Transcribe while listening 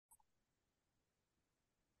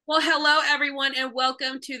Well, hello everyone, and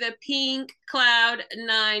welcome to the Pink Cloud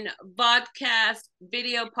 9 vodcast,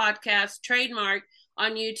 video podcast, trademark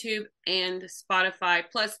on YouTube and Spotify,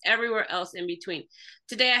 plus everywhere else in between.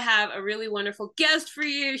 Today, I have a really wonderful guest for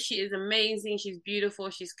you. She is amazing. She's beautiful.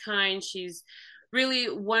 She's kind. She's really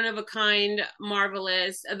one of a kind,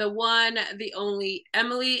 marvelous. The one, the only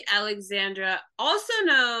Emily Alexandra, also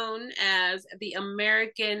known as the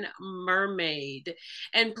American Mermaid.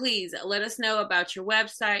 And please let us know about your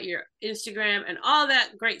website, your Instagram, and all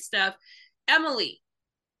that great stuff. Emily,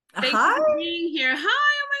 thank you Hi. for being here. Hi,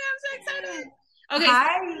 oh my God, I'm so excited. Okay, so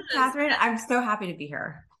Hi, Catherine. I'm so happy to be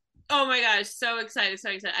here. oh my gosh, so excited, so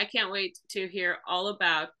excited. I can't wait to hear all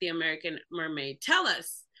about the American Mermaid. Tell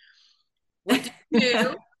us, what do you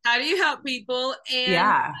do? How do you help people? And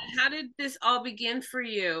Yeah. how did this all begin for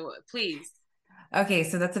you? Please. Okay,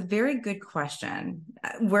 so that's a very good question.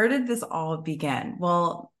 Where did this all begin?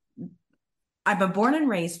 Well, I'm a born and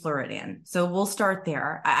raised Floridian, so we'll start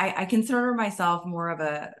there. I consider myself more of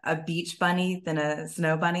a beach bunny than a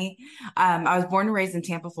snow bunny. I was born and raised in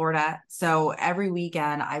Tampa, Florida, so every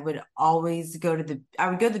weekend I would go to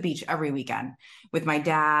the beach every weekend with my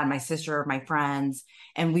dad, my sister, my friends,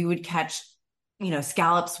 and we would catch,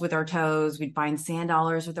 scallops with our toes. We'd find sand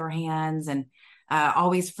dollars with our hands, and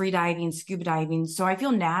always free diving, scuba diving. So I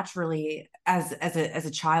feel naturally as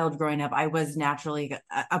a child growing up, I was naturally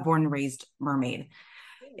a born and raised mermaid.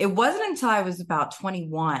 It wasn't until I was about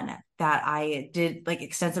 21 that I did like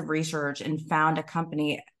extensive research and found a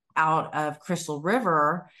company out of Crystal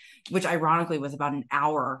River, which ironically was about an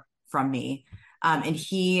hour from me. And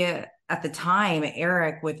he, at the time,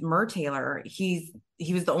 Eric with Mertailor, he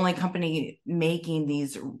was the only company making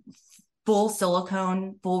these full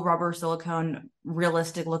rubber silicone,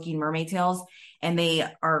 realistic looking mermaid tails. And they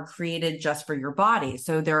are created just for your body.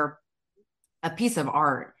 So they're a piece of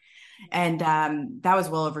art. And that was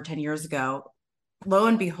well over 10 years ago. Lo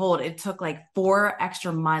and behold, it took like 4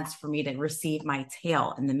 extra months for me to receive my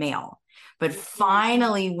tail in the mail. But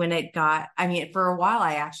finally, when it got, I mean, for a while,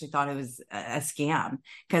 I actually thought it was a scam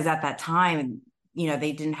because at that time,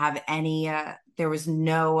 they didn't have any, there was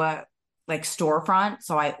no like storefront.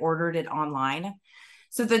 So I ordered it online.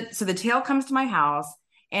 So the tail comes to my house.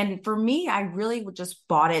 And for me, I really would just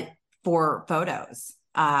bought it for photos,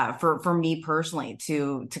 for me personally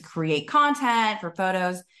to create content for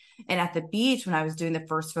photos. And at the beach, when I was doing the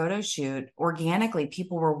first photo shoot, organically,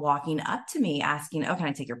 people were walking up to me asking, "Oh, can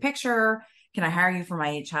I take your picture? Can I hire you for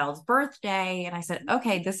my child's birthday?" And I said,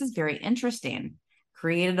 "Okay, this is very interesting."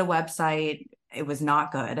 Created a website. It was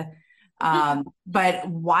not good. But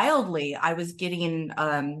wildly, I was getting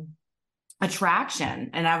attraction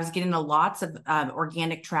and I was getting a lots of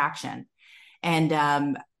organic traction. And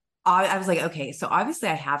I was like, okay, so obviously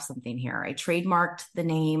I have something here. I trademarked the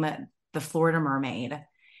name, the Florida Mermaid,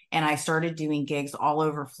 and I started doing gigs all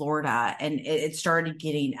over Florida, and it started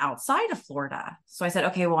getting outside of Florida. So I said,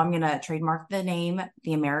 okay, well, I'm going to trademark the name,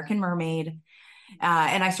 the American Mermaid,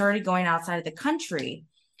 and I started going outside of the country.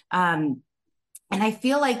 And I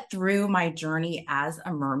feel like through my journey as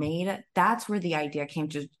a mermaid, that's where the idea came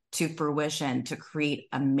to fruition to create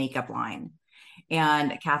a makeup line.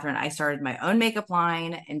 And Catherine, I started my own makeup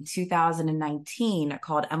line in 2019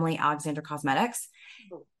 called Emily Alexandra Cosmetics.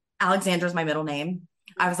 Alexandra is my middle name.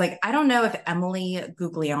 I was like, I don't know if Emily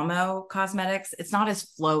Guglielmo Cosmetics, it's not as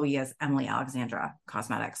flowy as Emily Alexandra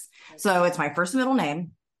Cosmetics. So it's my first and middle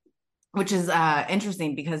name, which is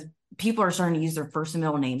interesting because people are starting to use their first and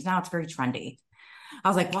middle names. Now it's very trendy. I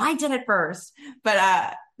was like, well, I did it first.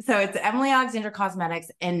 But so it's Emily Alexandra Cosmetics.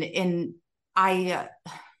 And I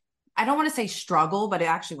don't want to say struggle, but it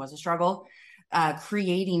actually was a struggle,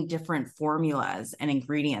 creating different formulas and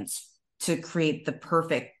ingredients to create the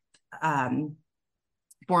perfect um,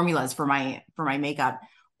 formulas for my makeup.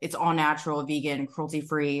 It's all natural, vegan, cruelty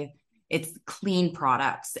free. It's clean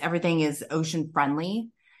products. Everything is ocean friendly,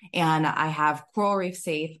 and I have coral reef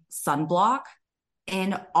safe sunblock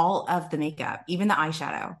in all of the makeup, even the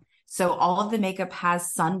eyeshadow. So all of the makeup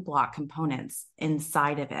has sunblock components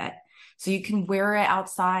inside of it. So you can wear it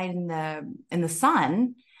outside in the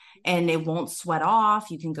sun and it won't sweat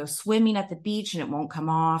off. You can go swimming at the beach and it won't come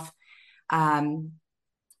off. Um,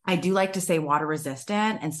 I do like to say water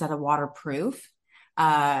resistant instead of waterproof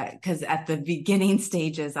because at the beginning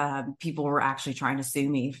stages, people were actually trying to sue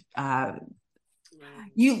me.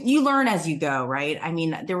 You learn as you go, right? I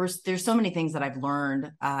mean, there's so many things that I've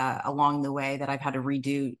learned along the way that I've had to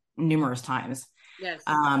redo numerous times. Yes.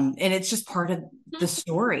 And it's just part of the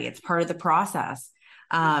story. It's part of the process.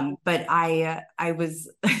 But I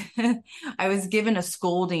was I was given a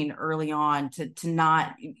scolding early on to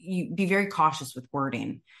not you be very cautious with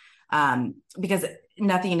wording. because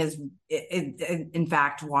nothing is, in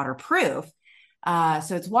fact, waterproof.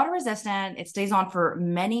 So it's water resistant. It stays on for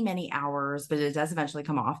many, many hours, but it does eventually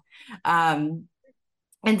come off.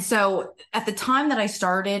 And so at the time that I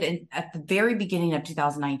started, and at the very beginning of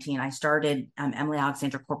 2019, I started Emily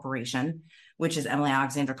Alexandra Corporation, which is Emily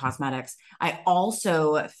Alexandra Cosmetics. I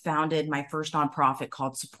also founded my first nonprofit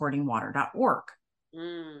called supportingwater.org.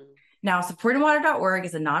 Now, supportingwater.org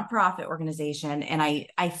is a nonprofit organization, and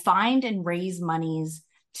I find and raise monies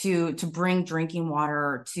to bring drinking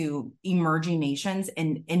water to emerging nations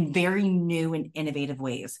in very new and innovative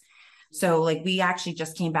ways. So like we actually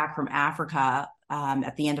just came back from Africa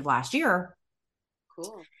at the end of last year.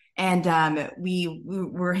 Cool. And we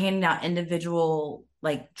were handing out individual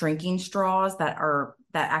like drinking straws that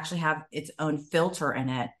actually have its own filter in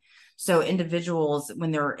it. So individuals,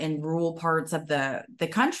 when they're in rural parts of the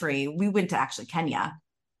country, we went to actually Kenya,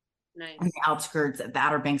 nice, on the outskirts of the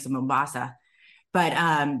Outer Banks of Mombasa, but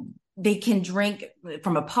they can drink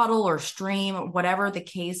from a puddle or stream, whatever the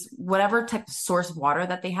case, whatever type of source of water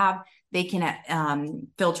that they have, they can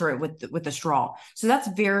filter it with a straw. So that's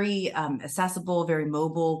very accessible, very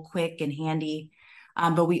mobile, quick, and handy.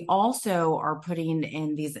 But we also are putting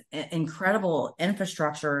in these incredible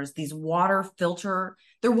infrastructures,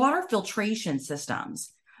 they're water filtration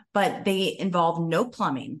systems, but they involve no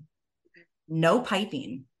plumbing, no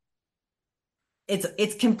piping.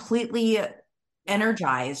 It's completely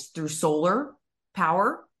energized through solar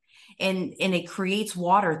power, and it creates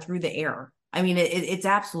water through the air. I mean, it's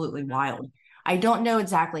absolutely wild. I don't know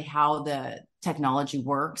exactly how the technology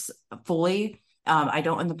works fully. I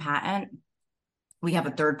don't own the patent. We have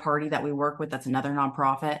a third party that we work with. That's another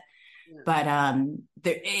nonprofit. Yeah. But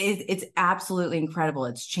it's absolutely incredible.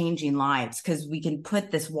 It's changing lives because we can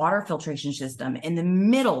put this water filtration system in the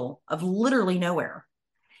middle of literally nowhere,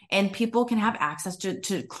 and people can have access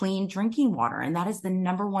to clean drinking water. And that is the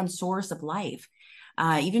number one source of life.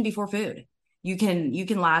 Even before food, you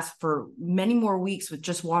can last for many more weeks with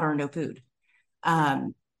just water and no food.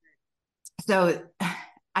 So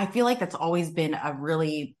I feel like that's always been a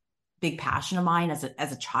really big passion of mine as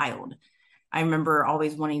a child. I remember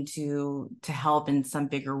always wanting to help in some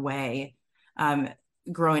bigger way.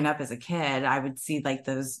 Growing up as a kid, I would see like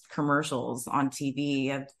those commercials on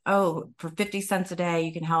TV of, oh, for 50 cents a day,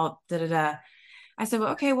 you can help, da, da, da. I said,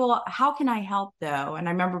 well, okay, well, how can I help though? And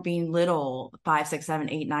I remember being little, 5, 6, 7,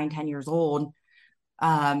 8, 9, 10 years old.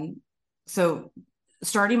 So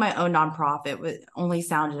starting my own nonprofit only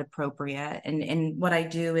sounded appropriate. And what I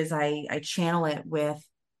do is I channel it with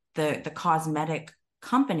the cosmetic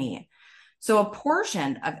company. So a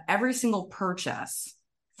portion of every single purchase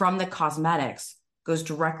from the cosmetics goes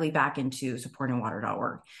directly back into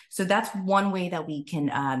supportingwater.org. So that's one way that we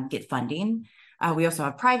can get funding. We also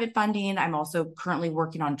have private funding. I'm also currently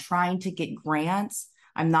working on trying to get grants.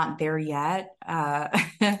 I'm not there yet.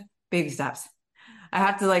 Baby steps. I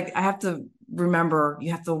have to remember,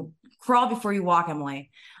 you have to crawl before you walk,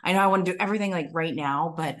 Emily. I know I want to do everything like right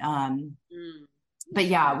now, but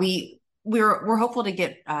yeah, we're hopeful to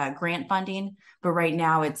get grant funding, but right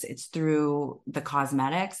now it's through the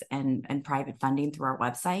cosmetics and private funding through our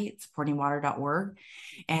website, supportingwater.org.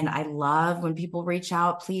 And I love when people reach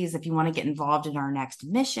out. Please, if you want to get involved in our next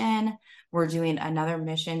mission, we're doing another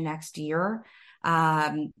mission next year.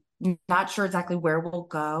 Not sure exactly where we'll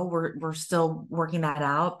go. We're still working that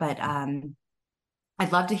out, but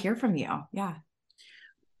I'd love to hear from you. Yeah.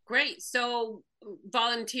 Great. So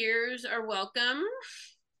volunteers are welcome.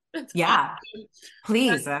 That's yeah, awesome.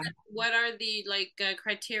 Please. What are the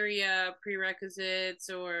criteria, prerequisites,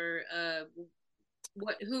 or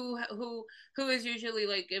who is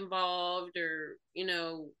usually involved, or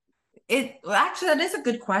It actually, that is a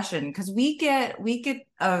good question, because we get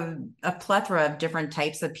a plethora of different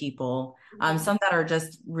types of people. Mm-hmm. Some that are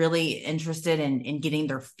just really interested in getting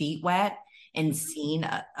their feet wet and seeing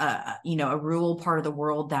a rural part of the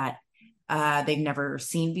world that they've never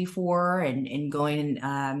seen before, and going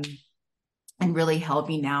and really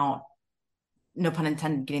helping out, no pun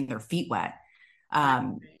intended, getting their feet wet,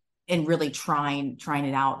 and really trying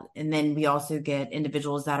it out. And then we also get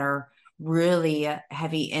individuals that are really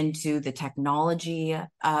heavy into the technology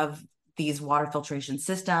of these water filtration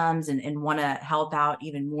systems and want to help out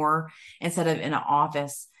even more, instead of in an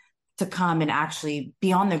office, to come and actually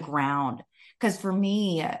be on the ground. Because for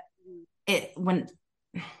me, when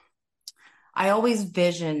I always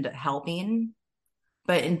visioned helping,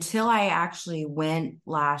 but until I actually went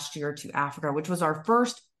last year to Africa, which was our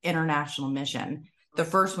first international mission, the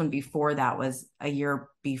first one before that was a year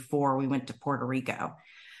before we went to Puerto Rico.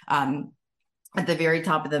 At the very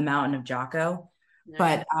top of the mountain of Jaco,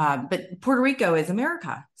 Right. But Puerto Rico is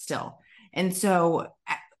America still. And so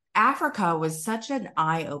Africa was such an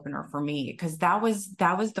eye opener for me because that was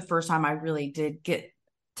the first time I really did get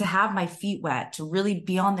to have my feet wet, to really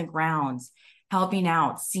be on the grounds, helping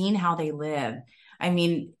out, seeing how they live. I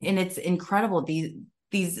mean, and it's incredible.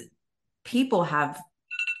 These people have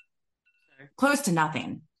close to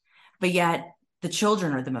nothing, but yet the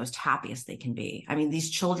children are the most happiest they can be. I mean, these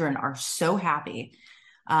children are so happy.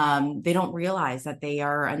 They don't realize that they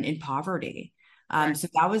are in poverty. Right. So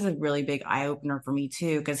that was a really big eye opener for me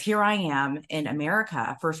too, because here I am in America,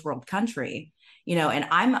 a first world country, and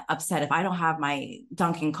I'm upset if I don't have my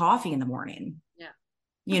Dunkin' coffee in the morning.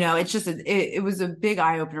 Yeah. It's just, it was a big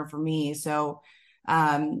eye opener for me. So,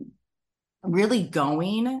 um, really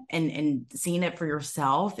going and seeing it for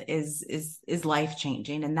yourself is life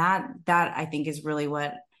changing. And that I think is really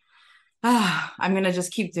what I'm going to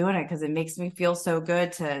just keep doing it because it makes me feel so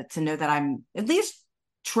good to know that I'm at least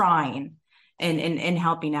trying and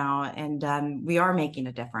helping out. And we are making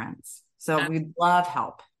a difference. So we'd love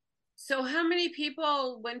help. So how many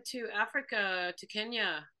people went to Africa, to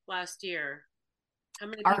Kenya last year? How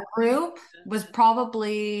many Our people? group was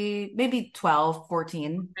probably maybe 12,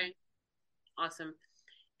 14. Okay. Awesome.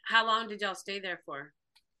 How long did y'all stay there for?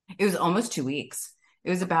 It was almost 2 weeks. It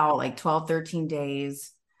was about like 12, 13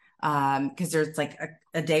 days. Because there's like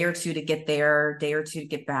a day or two to get there, day or two to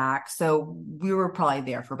get back. So we were probably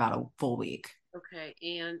there for about a full week. Okay.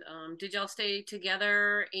 And did y'all stay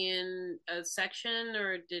together in a section,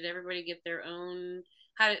 or did everybody get their own?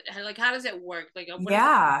 How does it work? Like what does it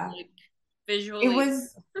Yeah. look like It visually?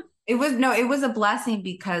 was it was no, it was a blessing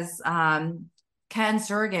because Ken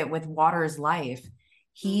Surrogate with Water's Life, Mm,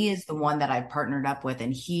 he is the one that I partnered up with,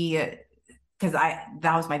 and he because I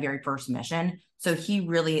that was my very first mission. So he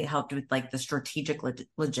really helped with like the strategic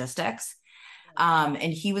logistics. And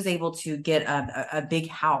he was able to get a big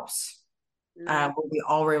house nice. where we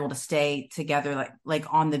all were able to stay together,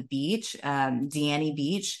 like on the beach, Diani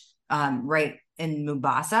Beach, right in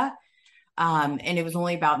Mombasa. And it was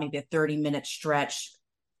only about maybe a 30-minute stretch.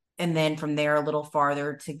 And then from there, a little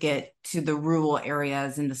farther to get to the rural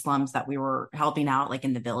areas in the slums that we were helping out, like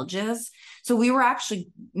in the villages. So we were actually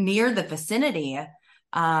near the vicinity.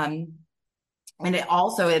 And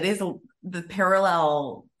it is the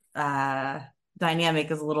parallel dynamic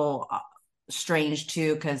is a little strange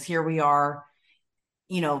too, because here we are,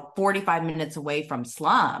 45 minutes away from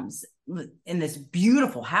slums in this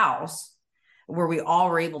beautiful house where we all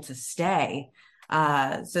were able to stay.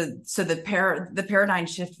 So the paradigm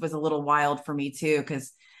shift was a little wild for me too,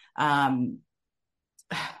 because um,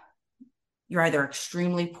 you're either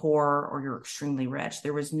extremely poor or you're extremely rich.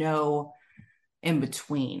 There was no in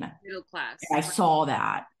between. Middle class. And I saw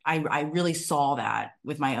that. I really saw that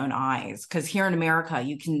with my own eyes. Because here in America,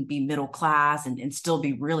 you can be middle class and still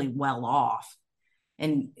be really well off.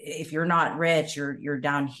 And if you're not rich, you're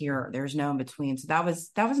down here. There's no in between. So that was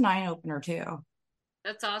an eye opener too.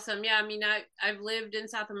 That's awesome. Yeah, I mean, I've lived in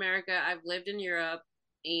South America, I've lived in Europe,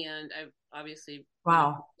 and I've obviously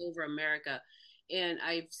Wow. over America, and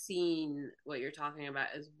I've seen what you're talking about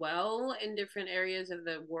as well in different areas of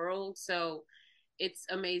the world. So it's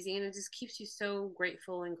amazing, and it just keeps you so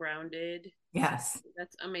grateful and grounded. So Yes.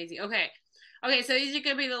 that's amazing. Okay, okay. So these are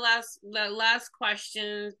gonna be the last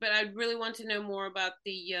questions, but I really want to know more about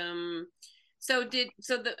the. So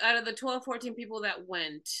the out of the 12, 14 people that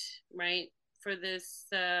went, right, for this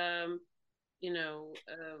you know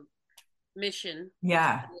uh, mission, we'll call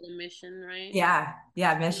Yeah. it a mission, right? Yeah.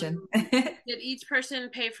 Yeah. Mission. Did each person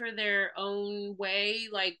pay for their own way,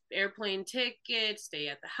 like airplane ticket, stay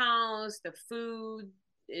at the house, the food,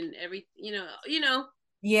 and every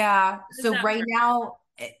Yeah. how does So that right work? now,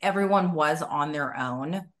 everyone was on their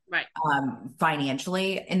own Right.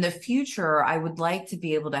 financially. In the future, I would like to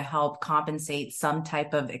be able to help compensate some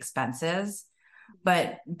type of expenses,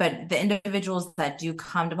 but the individuals that do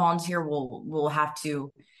come to volunteer will have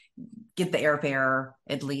to get the airfare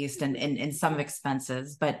at least and some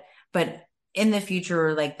expenses. But in the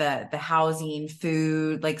future, like the housing,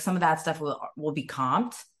 food, like some of that stuff will be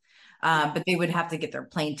comped. But they would have to get their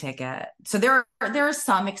plane ticket. So there are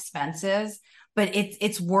some expenses, but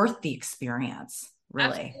it's worth the experience,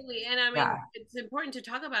 really. Absolutely. And I mean, Yeah. it's important to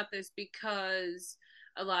talk about this because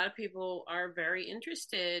a lot of people are very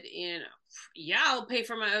interested in, yeah, I'll pay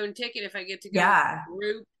for my own ticket if I get to go with Yeah. a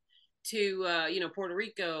group to, Puerto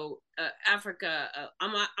Rico, Africa.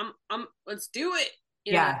 Let's do it.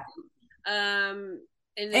 You know, Yeah.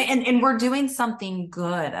 and then, And we're doing something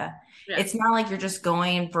good. yeah, It's not like you're just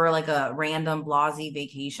going for like a random blasé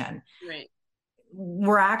vacation. right.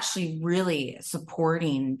 We're actually really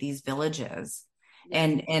supporting these villages.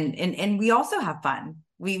 Yeah. And we also have fun.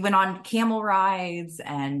 We went on camel rides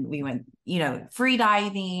and we went, free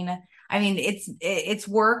diving. I mean, it's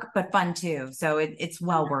work, but fun too. So it's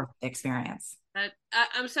well worth the experience.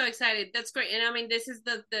 I'm so excited. That's great. And I mean, this is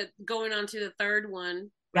the going on to the third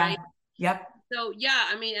one, Yeah. right? Yep. So yeah,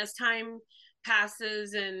 I mean, as time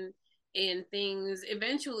passes and things,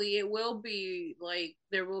 eventually it will be like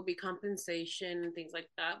there will be compensation and things like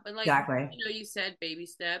that. But like Exactly. you said baby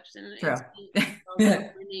steps, and True. it's also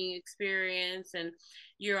a learning experience, and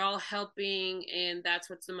you're all helping, and that's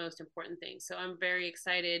what's the most important thing. So I'm very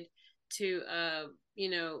excited to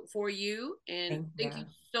for you, and Thank thank you you.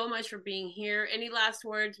 so much for being here. Any last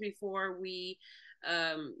words before we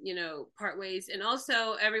part ways? And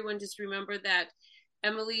also, everyone, just remember that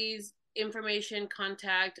Emily's information,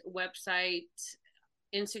 contact, website,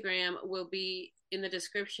 Instagram will be in the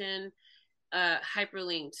description,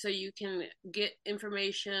 hyperlinked, so you can get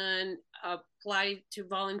information, apply to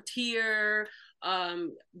volunteer,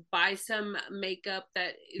 buy some makeup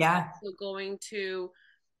that is Yeah. also going to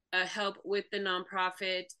help with the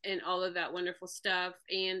nonprofit and all of that wonderful stuff.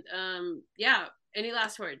 And yeah, any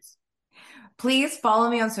last words? Please follow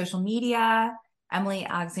me on social media, Emily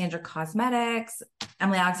Alexandra Cosmetics,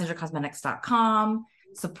 emilyalexandracosmetics.com,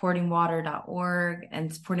 supportingwater.org,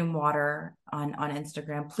 and supporting water on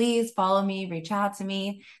Instagram. Please follow me, reach out to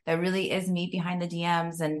me. That really is me behind the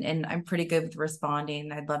DMs, and I'm pretty good with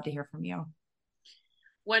responding. I'd love to hear from you.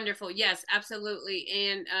 Wonderful. Yes, absolutely.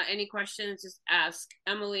 And any questions, just ask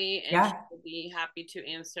Emily, and she Yeah. will be happy to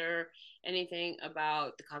answer anything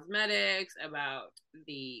about the cosmetics, about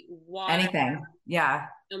the water. Anything. Yeah.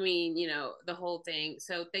 I mean, the whole thing.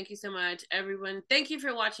 So thank you so much, everyone. Thank you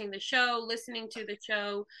for watching the show, listening to the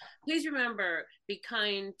show. Please remember, be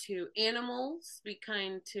kind to animals, be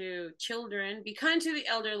kind to children, be kind to the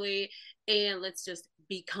elderly, and let's just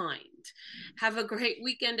be kind. Have a great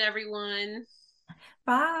weekend, everyone.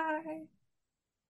 Bye.